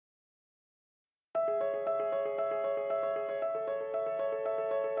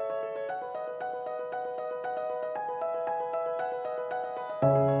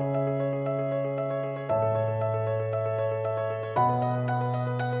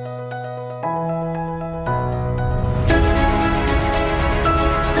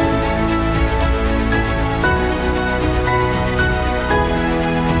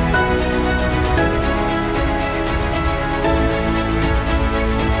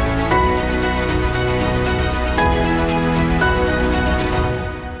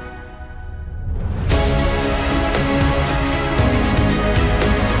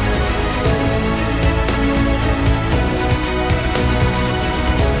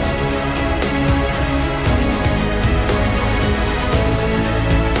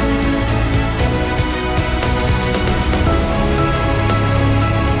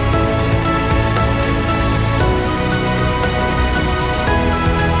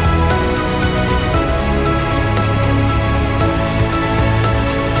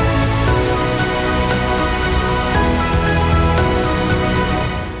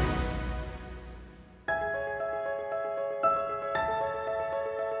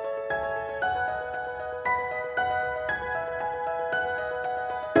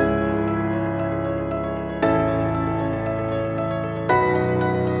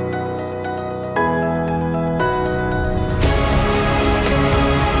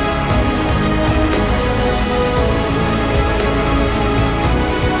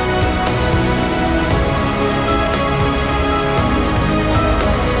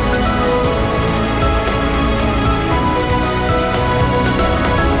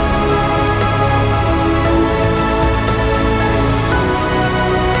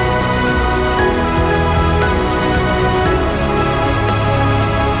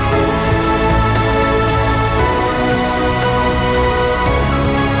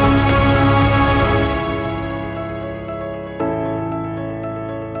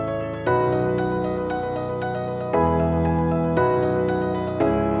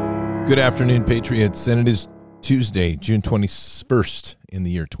Good afternoon, Patriots, and it is Tuesday, June 21st in the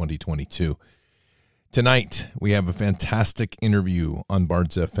year 2022. Tonight, we have a fantastic interview on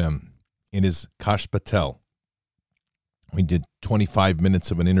Bards FM. It is Kash Patel. We did 25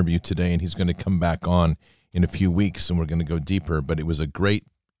 minutes of an interview today, and he's going to come back on in a few weeks, and we're going to go deeper, but it was a great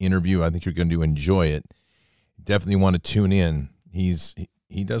interview. I think you're going to enjoy it. Definitely want to tune in. He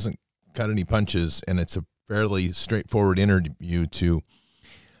doesn't cut any punches, and it's a fairly straightforward interview to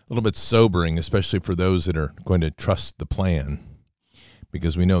a little bit sobering, especially for those that are going to trust the plan,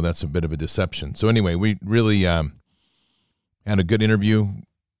 because we know that's a bit of a deception. So anyway, we really had a good interview,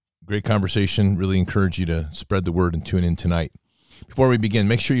 great conversation. Really encourage you to spread the word and tune in tonight. Before we begin,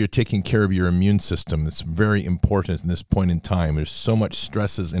 make sure you're taking care of your immune system. It's very important in this point in time. There's so much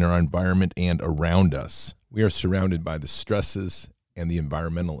stresses in our environment and around us. We are surrounded by the stresses and the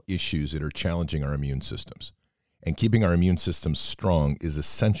environmental issues that are challenging our immune systems. And keeping our immune systems strong is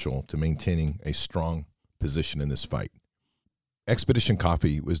essential to maintaining a strong position in this fight. Expedition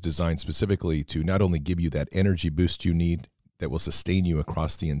Coffee was designed specifically to not only give you that energy boost you need that will sustain you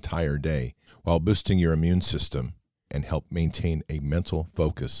across the entire day, while boosting your immune system and help maintain a mental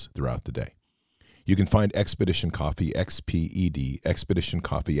focus throughout the day. You can find Expedition Coffee, XPED, Expedition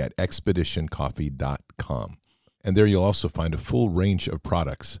Coffee at expeditioncoffee.com. And there you'll also find a full range of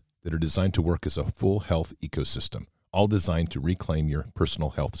products that are designed to work as a full health ecosystem, all designed to reclaim your personal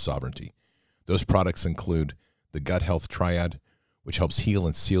health sovereignty. Those products include the Gut Health Triad, which helps heal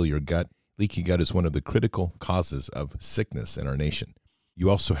and seal your gut. Leaky gut is one of the critical causes of sickness in our nation. You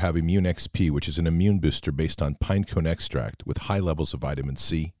also have Immune XP, which is an immune booster based on pine cone extract with high levels of vitamin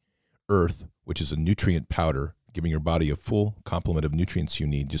C. Earth, which is a nutrient powder, giving your body a full complement of nutrients you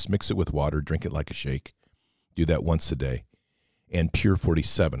need. Just mix it with water, drink it like a shake. Do that once a day. And Pure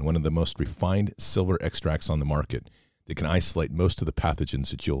 47, one of the most refined silver extracts on the market that can isolate most of the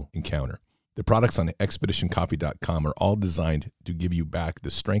pathogens that you'll encounter. The products on expeditioncoffee.com are all designed to give you back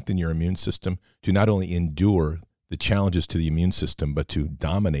the strength in your immune system to not only endure the challenges to the immune system, but to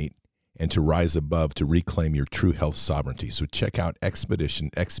dominate and to rise above to reclaim your true health sovereignty. So check out Expedition,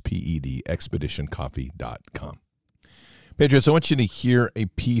 XPED, expeditioncoffee.com. Patriots, I want you to hear a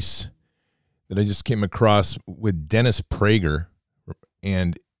piece that I just came across with Dennis Prager,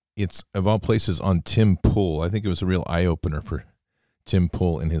 and it's, of all places, on Tim Pool. I think it was a real eye-opener for Tim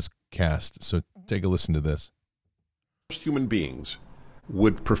Pool and his cast. So take a listen to this. Most human beings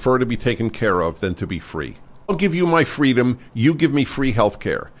would prefer to be taken care of than to be free. I'll give you my freedom, you give me free health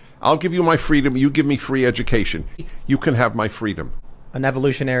care. I'll give you my freedom, you give me free education. You can have my freedom. An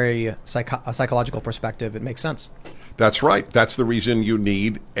evolutionary psychological perspective, it makes sense. That's right. That's the reason you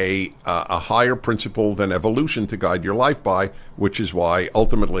need a higher principle than evolution to guide your life by, which is why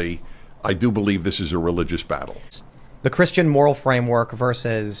ultimately I do believe this is a religious battle. The Christian moral framework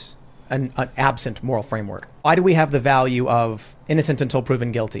versus an absent moral framework. Why do we have the value of innocent until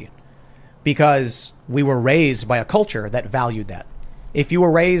proven guilty? Because we were raised by a culture that valued that. If you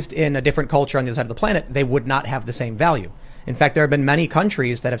were raised in a different culture on the other side of the planet, they would not have the same value. In fact, there have been many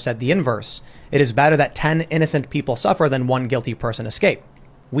countries that have said the inverse. It is better that 10 innocent people suffer than one guilty person escape.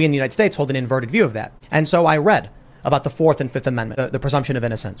 We in the United States hold an inverted view of that. And so I read about the Fourth and Fifth Amendment, the presumption of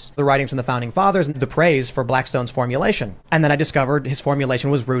innocence, the writings from the Founding Fathers, and the praise for Blackstone's formulation. And then I discovered his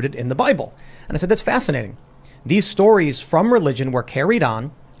formulation was rooted in the Bible. And I said, that's fascinating. These stories from religion were carried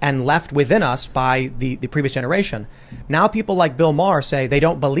on and left within us by the previous generation. Now people like Bill Maher say they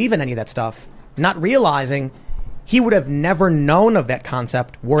don't believe in any of that stuff, not realizing he would have never known of that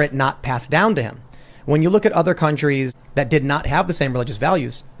concept were it not passed down to him. When you look at other countries that did not have the same religious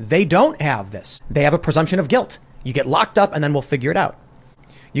values, they don't have this. They have a presumption of guilt. You get locked up and then we'll figure it out.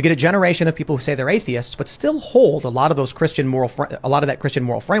 You get a generation of people who say they're atheists, but still hold a lot of that Christian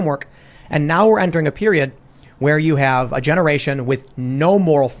moral framework. And now we're entering a period where you have a generation with no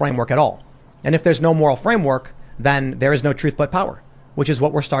moral framework at all. And if there's no moral framework, then there is no truth but power, which is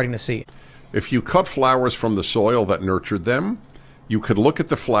what we're starting to see. If you cut flowers from the soil that nurtured them, you could look at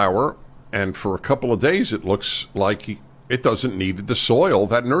the flower, and for a couple of days it looks like it doesn't need the soil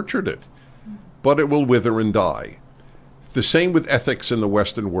that nurtured it, but it will wither and die. The same with ethics in the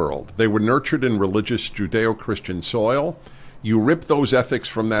Western world. They were nurtured in religious Judeo-Christian soil. You rip those ethics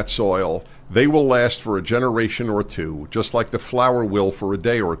from that soil, they will last for a generation or two, just like the flower will for a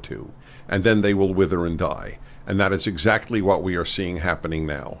day or two, and then they will wither and die. And that is exactly what we are seeing happening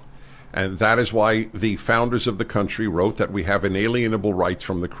now. And that is why the founders of the country wrote that we have inalienable rights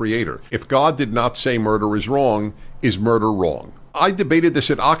from the Creator. If God did not say murder is murder wrong? I debated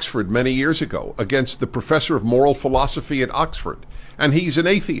this at Oxford many years ago against the professor of moral philosophy at Oxford. And he's an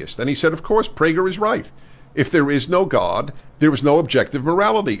atheist. And he said, of course, Prager is right. If there is no God, there is no objective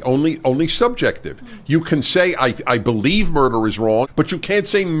morality, only subjective. You can say, I believe murder is wrong, but you can't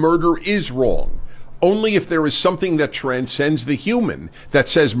say murder is wrong. Only if there is something that transcends the human that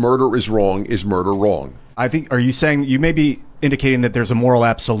says murder is murder wrong. I think, are you saying, you may be indicating that there's a moral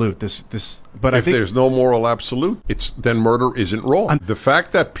absolute, but if there's no moral absolute, then murder isn't wrong. The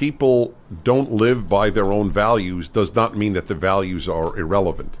fact that people don't live by their own values does not mean that the values are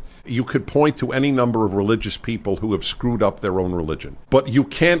irrelevant. You could point to any number of religious people who have screwed up their own religion, but you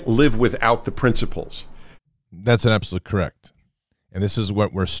can't live without the principles. That's absolutely correct. And this is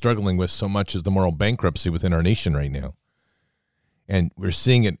what we're struggling with so much, is the moral bankruptcy within our nation right now. And we're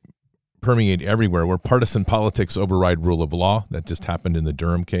seeing it permeate everywhere, where partisan politics override rule of law. That just happened in the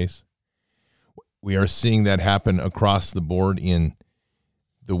Durham case. We are seeing that happen across the board in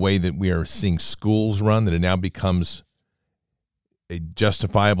the way that we are seeing schools run, that it now becomes a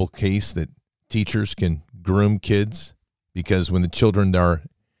justifiable case that teachers can groom kids, because when the children are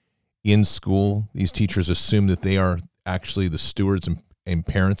in school, these teachers assume that they are actually the stewards and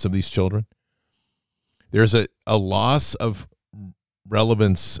parents of these children. There's a loss of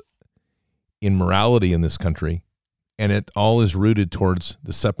relevance in morality in this country, and it all is rooted towards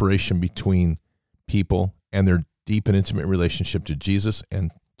the separation between people and their deep and intimate relationship to Jesus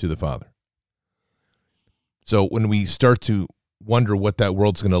and to the Father. So when we start to wonder what that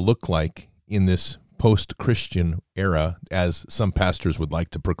world's going to look like in this post-Christian era, as some pastors would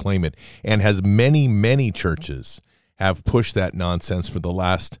like to proclaim it, and as many, many churches have pushed that nonsense for the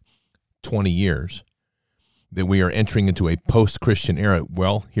last 20 years, that we are entering into a post-Christian era.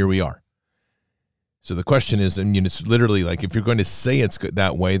 Well, here we are. So the question is, I mean, it's literally like, if you're going to say it's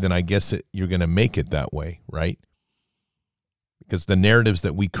that way, then I guess you're going to make it that way, right? Because the narratives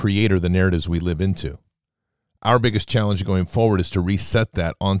that we create are the narratives we live into. Our biggest challenge going forward is to reset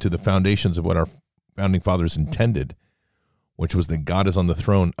that onto the foundations of what our founding fathers intended, which was that God is on the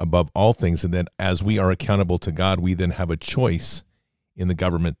throne above all things, and that as we are accountable to God, we then have a choice in the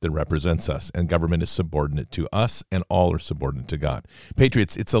government that represents us, and government is subordinate to us, and all are subordinate to God.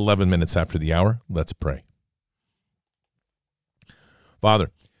 Patriots, it's 11 minutes after the hour. Let's pray.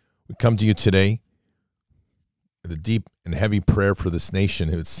 Father, we come to you today with a deep and heavy prayer for this nation.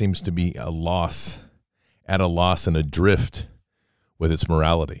 It seems to be at a loss and adrift with its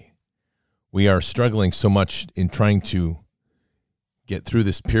morality. We are struggling so much in trying to get through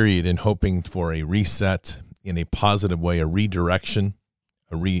this period and hoping for a reset in a positive way, a redirection,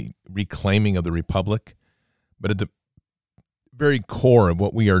 a reclaiming of the republic. But at the very core of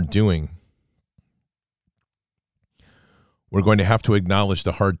what we are doing, we're going to have to acknowledge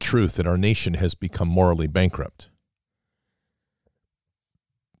the hard truth that our nation has become morally bankrupt.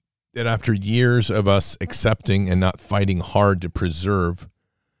 That after years of us accepting and not fighting hard to preserve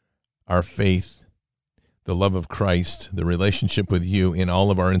our faith, the love of Christ, the relationship with you in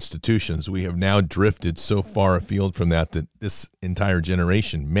all of our institutions, we have now drifted so far afield from that this entire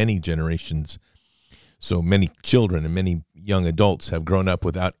generation, many generations, so many children and many young adults have grown up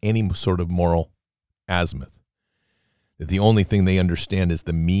without any sort of moral azimuth. That the only thing they understand is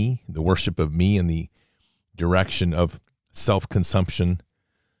the worship of me, and the direction of self-consumption,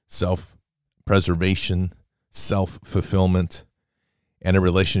 self-preservation, self-fulfillment, and a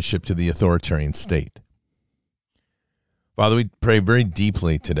relationship to the authoritarian state. Father, we pray very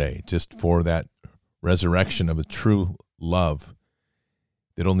deeply today just for that resurrection of a true love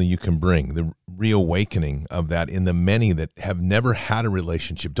that only you can bring, the reawakening of that in the many that have never had a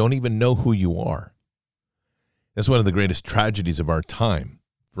relationship, don't even know who you are. That's one of the greatest tragedies of our time.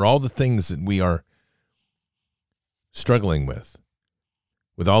 For all the things that we are struggling with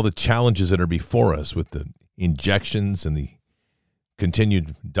all the challenges that are before us, with the injections and the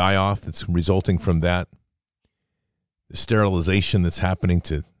continued die-off that's resulting from that, the sterilization that's happening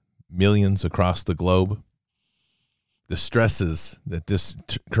to millions across the globe, the stresses that this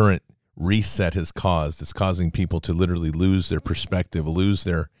current reset has caused, it's causing people to literally lose their perspective, lose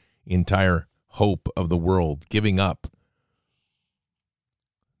their entire hope of the world, giving up.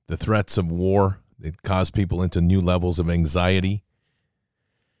 The threats of war that cause people into new levels of anxiety,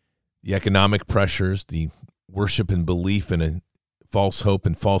 the economic pressures, the worship and belief in a false hope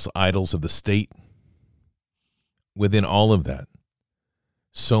and false idols of the state. Within all of that,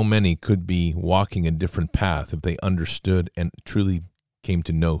 so many could be walking a different path if they understood and truly came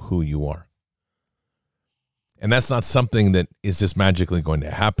to know who you are. And that's not something that is just magically going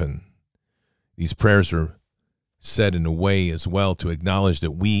to happen. These prayers are said in a way as well to acknowledge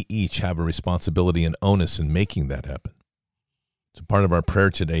that we each have a responsibility and onus in making that happen. So part of our prayer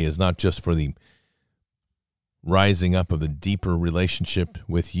today is not just for the rising up of the deeper relationship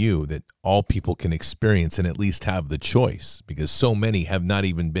with you that all people can experience and at least have the choice, because so many have not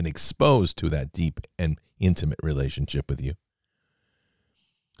even been exposed to that deep and intimate relationship with you.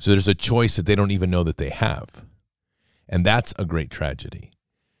 So there's a choice that they don't even know that they have. And that's a great tragedy.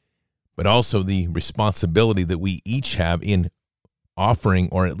 But also the responsibility that we each have in offering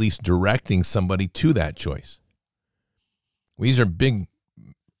or at least directing somebody to that choice. These are big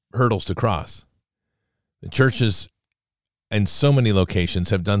hurdles to cross. The churches in so many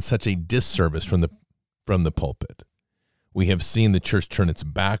locations have done such a disservice from the pulpit. We have seen the church turn its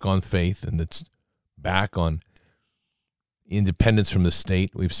back on faith and its back on independence from the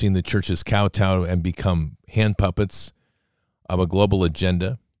state. We've seen the churches kowtow and become hand puppets of a global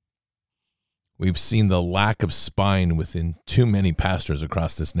agenda. We've seen the lack of spine within too many pastors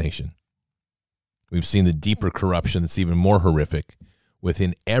across this nation. We've seen the deeper corruption that's even more horrific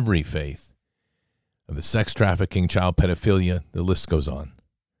within every faith, of the sex trafficking, child pedophilia, the list goes on.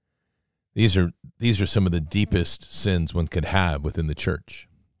 These are some of the deepest sins one could have within the church.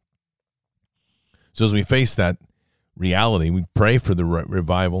 So as we face that reality, we pray for the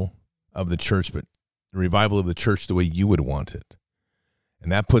revival of the church, but the revival of the church the way you would want it.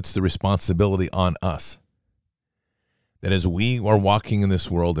 And that puts the responsibility on us. That as we are walking in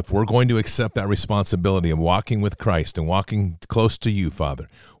this world, if we're going to accept that responsibility of walking with Christ and walking close to you, Father,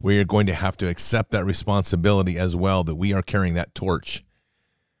 we are going to have to accept that responsibility as well, that we are carrying that torch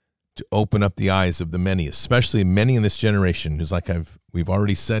to open up the eyes of the many, especially many in this generation, who's like we've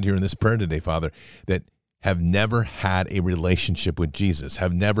already said here in this prayer today, Father, that have never had a relationship with Jesus,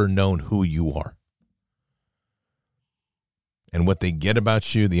 have never known who you are. And what they get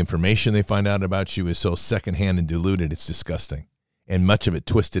about you, the information they find out about you is so secondhand and diluted, it's disgusting. And much of it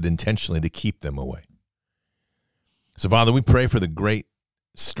twisted intentionally to keep them away. So, Father, we pray for the great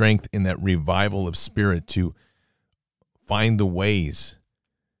strength in that revival of spirit to find the ways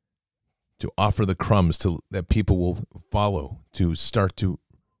to offer the crumbs that people will follow, to start to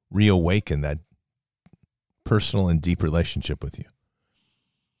reawaken that personal and deep relationship with you.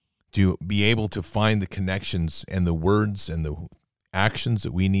 To be able to find the connections and the words and the actions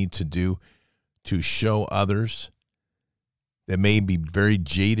that we need to do to show others that may be very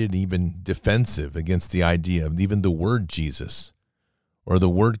jaded, even defensive against the idea of even the word Jesus or the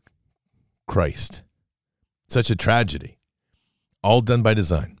word Christ. Such a tragedy, all done by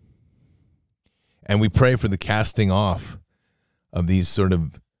design. And we pray for the casting off of these sort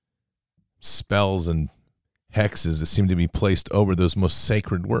of spells and hexes that seem to be placed over those most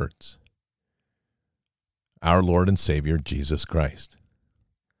sacred words. Our Lord and Savior, Jesus Christ.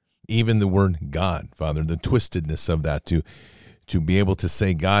 Even the word God, Father, the twistedness of that to be able to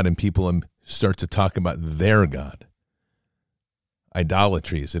say God and people start to talk about their God.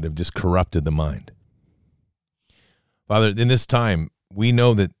 Idolatries that have just corrupted the mind. Father, in this time, we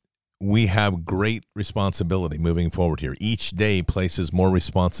know that we have great responsibility moving forward here. Each day places more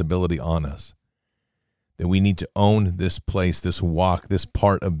responsibility on us. That we need to own this place, this walk, this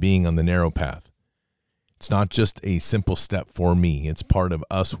part of being on the narrow path. It's not just a simple step for me. It's part of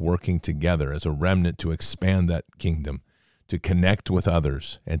us working together as a remnant to expand that kingdom, to connect with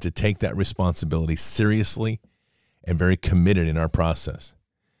others, and to take that responsibility seriously and very committed in our process.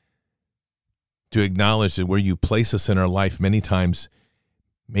 To acknowledge that where you place us in our life many times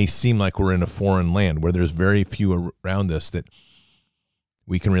may seem like we're in a foreign land, where there's very few around us that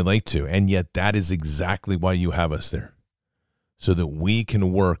we can relate to, and yet that is exactly why you have us there, so that we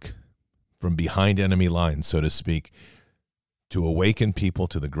can work from behind enemy lines, so to speak, to awaken people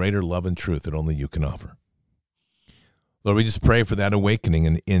to the greater love and truth that only you can offer. Lord, we just pray for that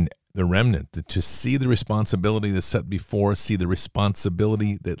awakening in the remnant, to see the responsibility that's set before, see the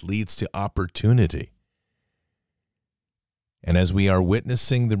responsibility that leads to opportunity. And as we are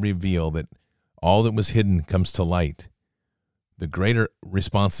witnessing the reveal that all that was hidden comes to light, the greater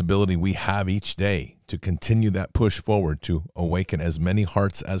responsibility we have each day to continue that push forward to awaken as many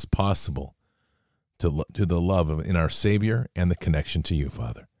hearts as possible to the love in our Savior and the connection to you,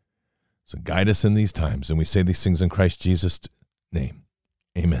 Father. So guide us in these times, and we say these things in Christ Jesus' name.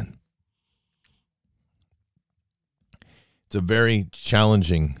 Amen. It's a very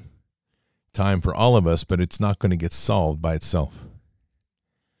challenging time for all of us, but it's not going to get solved by itself.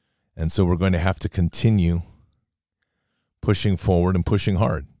 And so we're going to have to continue pushing forward and pushing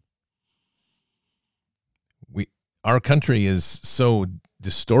hard. Our country is so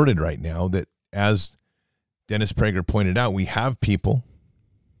distorted right now that, as Dennis Prager pointed out, we have people,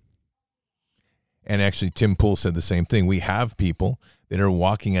 and actually Tim Pool said the same thing, we have people that are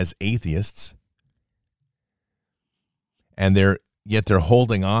walking as atheists, and they're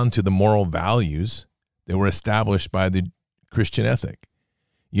holding on to the moral values that were established by the Christian ethic.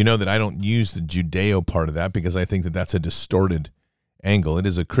 You know that I don't use the Judeo part of that because I think that that's a distorted angle. It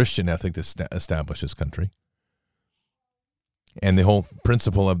is a Christian ethic that established this country. And the whole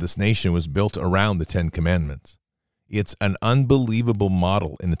principle of this nation was built around the Ten Commandments. It's an unbelievable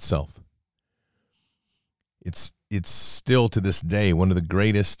model in itself. It's still to this day one of the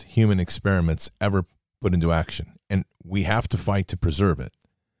greatest human experiments ever put into action. And we have to fight to preserve it.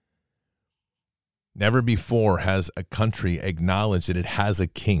 Never before has a country acknowledged that it has a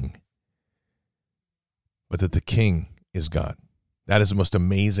king, but that the king is God. That is the most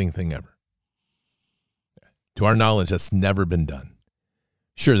amazing thing ever. To our knowledge, that's never been done.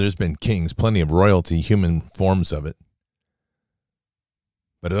 Sure, there's been kings, plenty of royalty, human forms of it.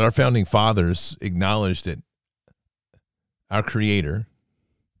 But our founding fathers acknowledged that our Creator,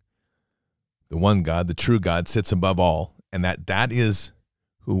 the one God, the true God, sits above all, and that is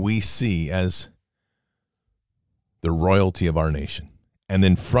who we see as the royalty of our nation. And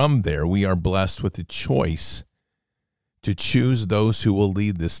then from there, we are blessed with the choice to choose those who will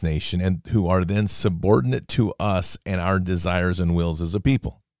lead this nation and who are then subordinate to us and our desires and wills as a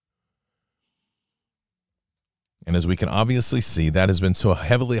people. And as we can obviously see, that has been so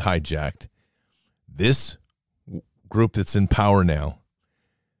heavily hijacked. This group that's in power now,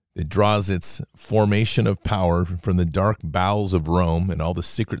 that draws its formation of power from the dark bowels of Rome and all the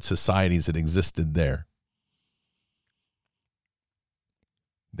secret societies that existed there,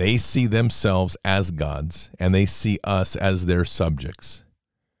 they see themselves as gods, and they see us as their subjects.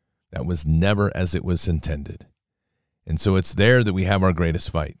 That was never as it was intended. And so it's there that we have our greatest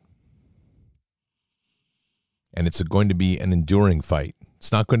fight. And it's going to be an enduring fight.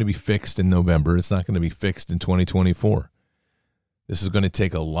 It's not going to be fixed in November. It's not going to be fixed in 2024. This is going to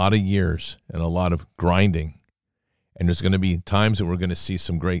take a lot of years and a lot of grinding. And there's going to be times that we're going to see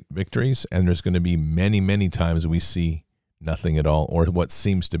some great victories, and there's going to be many, many times we see nothing at all, or what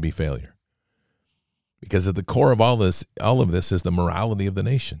seems to be failure. Because at the core of all of this is the morality of the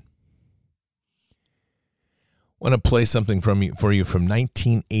nation. I want to play something for you from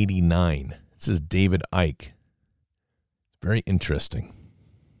 1989. This is David Icke. Very interesting.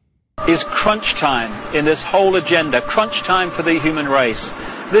 Is crunch time in this whole agenda, crunch time for the human race.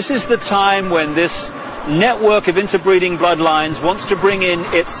 This is the time when this network of interbreeding bloodlines wants to bring in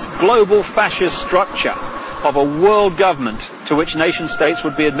its global fascist structure of a world government to which nation states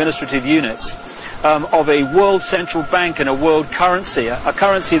would be administrative units, of a world central bank and a world currency, a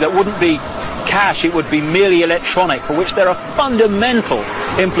currency that wouldn't be cash, it would be merely electronic, for which there are fundamental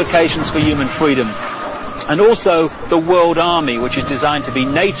implications for human freedom. And also the world army, which is designed to be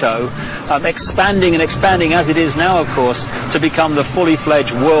NATO, expanding as it is now, of course, to become the fully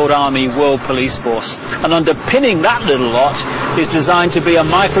fledged world army, world police force. And underpinning that little lot is designed to be a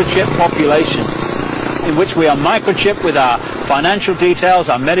microchip population, in which we are microchipped with our financial details,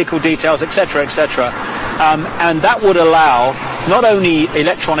 our medical details, etc., etc. And that would allow not only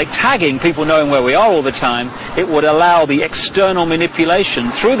electronic tagging, people knowing where we are all the time, it would allow the external manipulation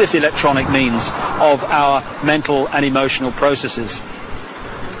through this electronic means of our mental and emotional processes.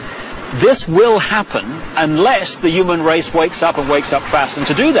 This will happen unless the human race wakes up and wakes up fast. And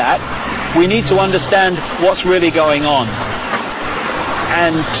to do that, we need to understand what's really going on.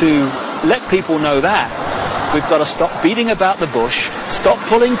 And to let people know that, we've got to stop beating about the bush, stop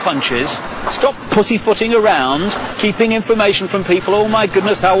pulling punches, stop pussyfooting around, keeping information from people, oh my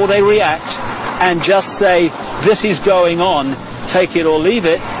goodness, how will they react, and just say, this is going on, take it or leave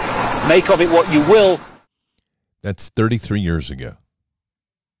it, make of it what you will. That's 33 years ago.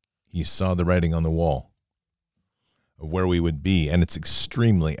 He saw the writing on the wall of where we would be, and it's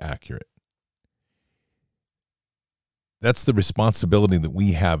extremely accurate. That's the responsibility that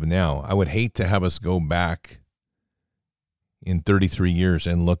we have now. I would hate to have us go back in 33 years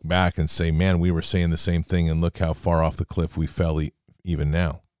and look back and say, man, we were saying the same thing and look how far off the cliff we fell even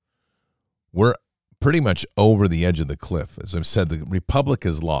now. We're pretty much over the edge of the cliff. As I've said, the republic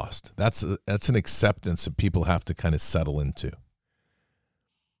is lost. That's an acceptance that people have to kind of settle into.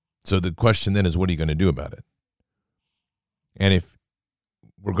 So the question then is, what are you going to do about it? And if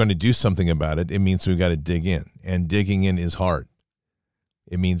we're going to do something about it, it means we've got to dig in. And digging in is hard.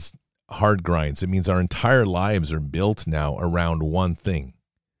 It means hard grinds. It means our entire lives are built now around one thing: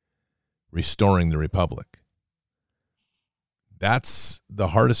 restoring the republic. That's the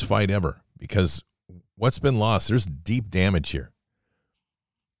hardest fight ever, because what's been lost, there's deep damage here.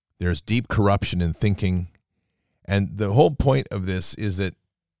 There's deep corruption in thinking. And the whole point of this is that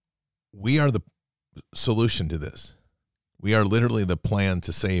we are the solution to this. We are literally the plan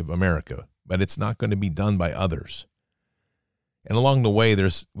to save America, but it's not going to be done by others. And along the way,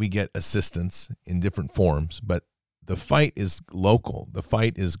 we get assistance in different forms, but the fight is local. The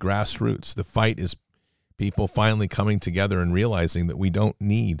fight is grassroots. The fight is people finally coming together and realizing that we don't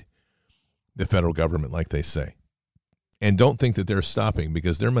need the federal government like they say. And don't think that they're stopping,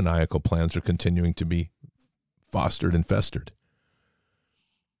 because their maniacal plans are continuing to be fostered and festered.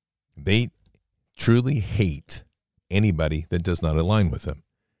 They truly hate anybody that does not align with them.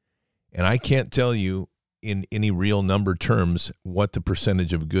 And I can't tell you in any real number terms what the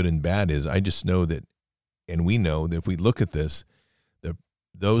percentage of good and bad is. I just know that, and we know that if we look at this,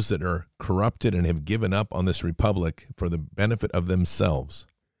 those that are corrupted and have given up on this republic for the benefit of themselves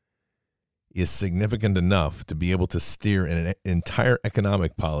is significant enough to be able to steer an entire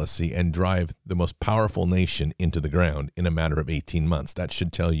economic policy and drive the most powerful nation into the ground in a matter of 18 months. That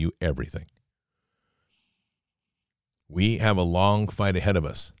should tell you everything. We have a long fight ahead of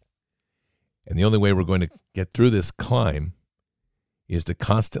us. And the only way we're going to get through this climb is to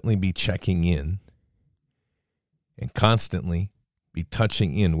constantly be checking in and constantly be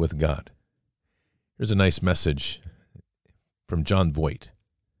touching in with God. Here's a nice message from John Voight.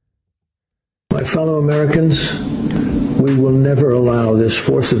 My fellow Americans, we will never allow this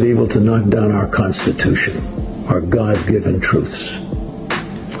force of evil to knock down our Constitution, our God-given truths.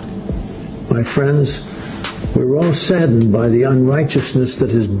 My friends, we're all saddened by the unrighteousness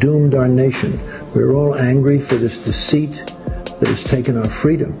that has doomed our nation. We're all angry for this deceit that has taken our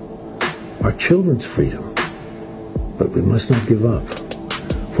freedom, our children's freedom. But we must not give up.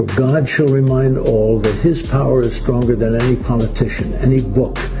 For God shall remind all that his power is stronger than any politician, any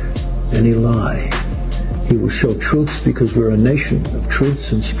book, any lie. He will show truths because we're a nation of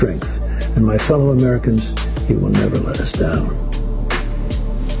truths and strength. And my fellow Americans, he will never let us down.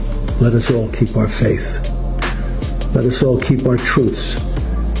 Let us all keep our faith. Let us all keep our truths.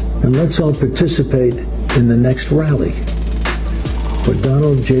 And let's all participate in the next rally, where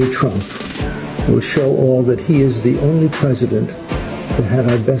Donald J. Trump will show all that he is the only president that had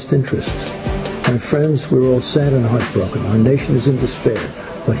our best interests. My friends, we're all sad and heartbroken. Our nation is in despair.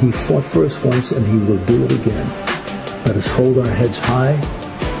 But he fought for us once, and he will do it again. Let us hold our heads high,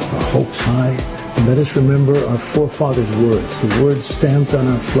 our hopes high, and let us remember our forefathers' words, the words stamped on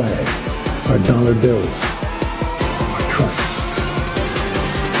our flag, our dollar bills, our trust.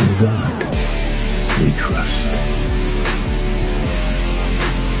 In God, we trust.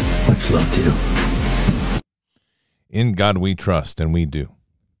 Much love to you. In God we trust, and we do.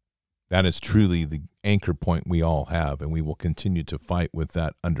 That is truly the anchor point we all have, and we will continue to fight with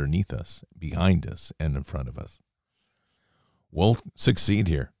that underneath us, behind us, and in front of us. We'll succeed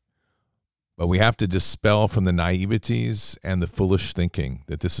here, but we have to dispel from the naiveties and the foolish thinking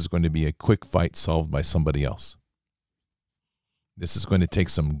that this is going to be a quick fight solved by somebody else. This is going to take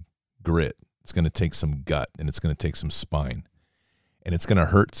some grit, it's going to take some gut, and it's going to take some spine, and it's going to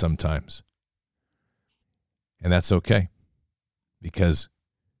hurt sometimes. And that's okay, because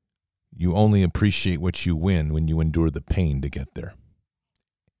you only appreciate what you win when you endure the pain to get there.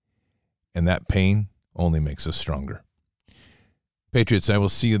 And that pain only makes us stronger. Patriots, I will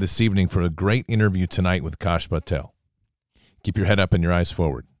see you this evening for a great interview tonight with Kash Patel. Keep your head up and your eyes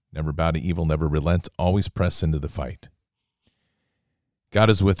forward. Never bow to evil, never relent, always press into the fight. God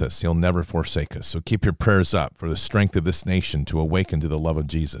is with us. He'll never forsake us. So keep your prayers up for the strength of this nation to awaken to the love of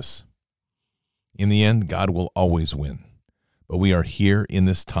Jesus. In the end, God will always win. But we are here in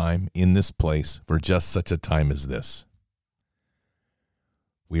this time, in this place, for just such a time as this.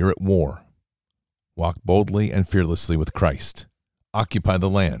 We are at war. Walk boldly and fearlessly with Christ. Occupy the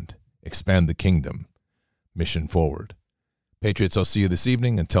land. Expand the kingdom. Mission forward. Patriots, I'll see you this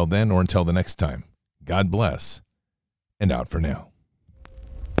evening. Until then, or until the next time, God bless, and out for now.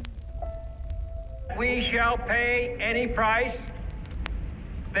 We shall pay any price,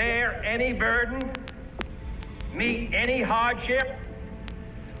 bear any burden, meet any hardship,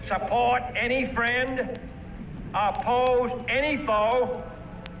 support any friend, oppose any foe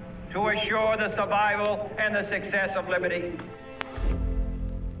to assure the survival and the success of liberty.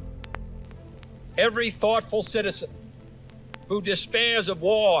 Every thoughtful citizen who despairs of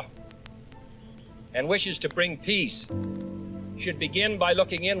war and wishes to bring peace should begin by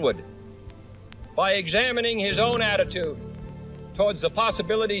looking inward, by examining his own attitude towards the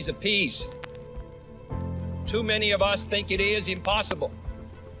possibilities of peace. Too many of us think it is impossible.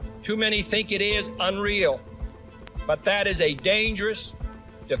 Too many think it is unreal. But that is a dangerous,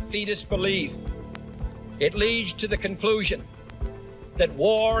 defeatist belief. It leads to the conclusion that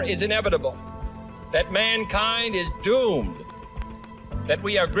war is inevitable, that mankind is doomed, that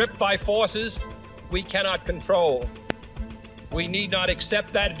we are gripped by forces we cannot control. We need not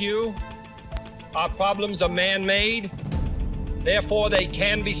accept that view. Our problems are man-made. Therefore, they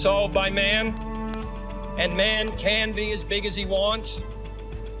can be solved by man, and man can be as big as he wants.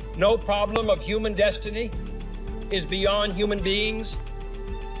 No problem of human destiny is beyond human beings.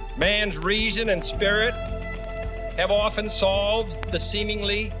 Man's reason and spirit have often solved the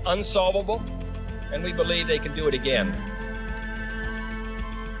seemingly unsolvable, and we believe they can do it again.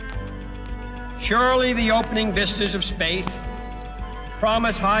 Surely the opening vistas of space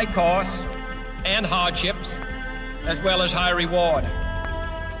promise high costs and hardships, as well as high reward.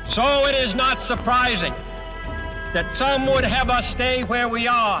 So it is not surprising that some would have us stay where we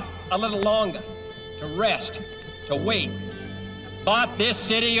are a little longer, to rest, to wait. But this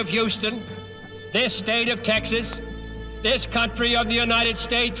city of Houston, this state of Texas, this country of the United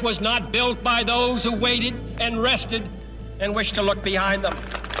States was not built by those who waited and rested and wished to look behind them.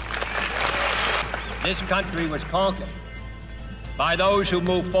 This country was conquered by those who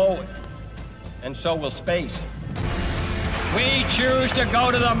move forward, and so will space. We choose to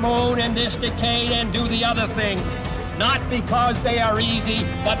go to the moon in this decade and do the other thing, not because they are easy,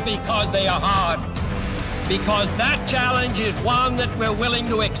 but because they are hard. Because that challenge is one that we're willing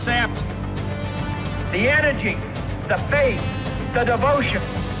to accept. The energy, the faith, the devotion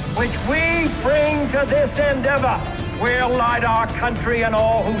which we bring to this endeavor will light our country and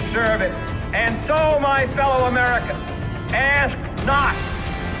all who serve it. And so, my fellow Americans, ask not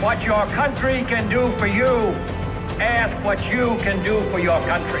what your country can do for you. Ask what you can do for your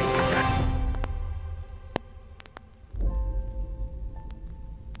country.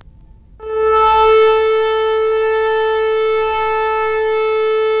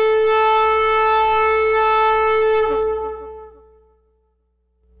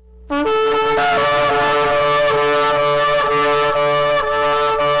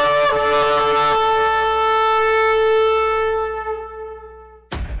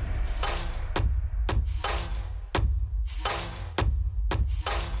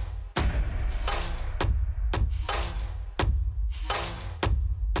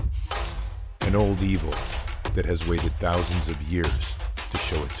 An old evil that has waited thousands of years to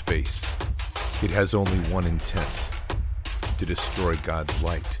show its face. It has only one intent: to destroy God's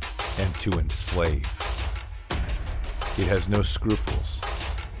light and to enslave. It has no scruples.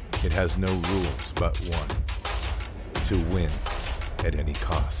 It has no rules but one: to win at any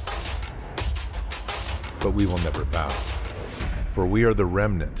cost. But we will never bow, for we are the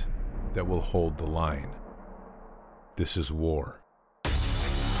remnant that will hold the line. This is war.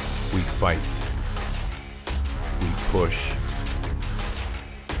 We fight, we push,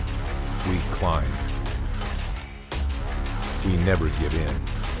 we climb. We never give in.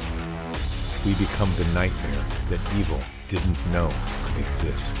 We become the nightmare that evil didn't know could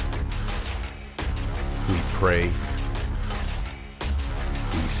exist. We pray,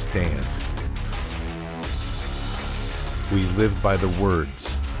 we stand. We live by the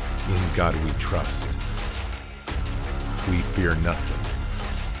words, "In God we trust." We fear nothing.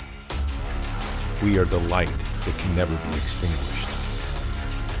 We are the light that can never be extinguished.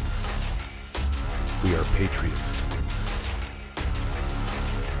 We are patriots.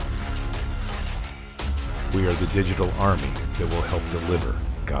 We are the digital army that will help deliver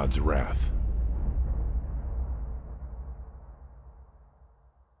God's wrath.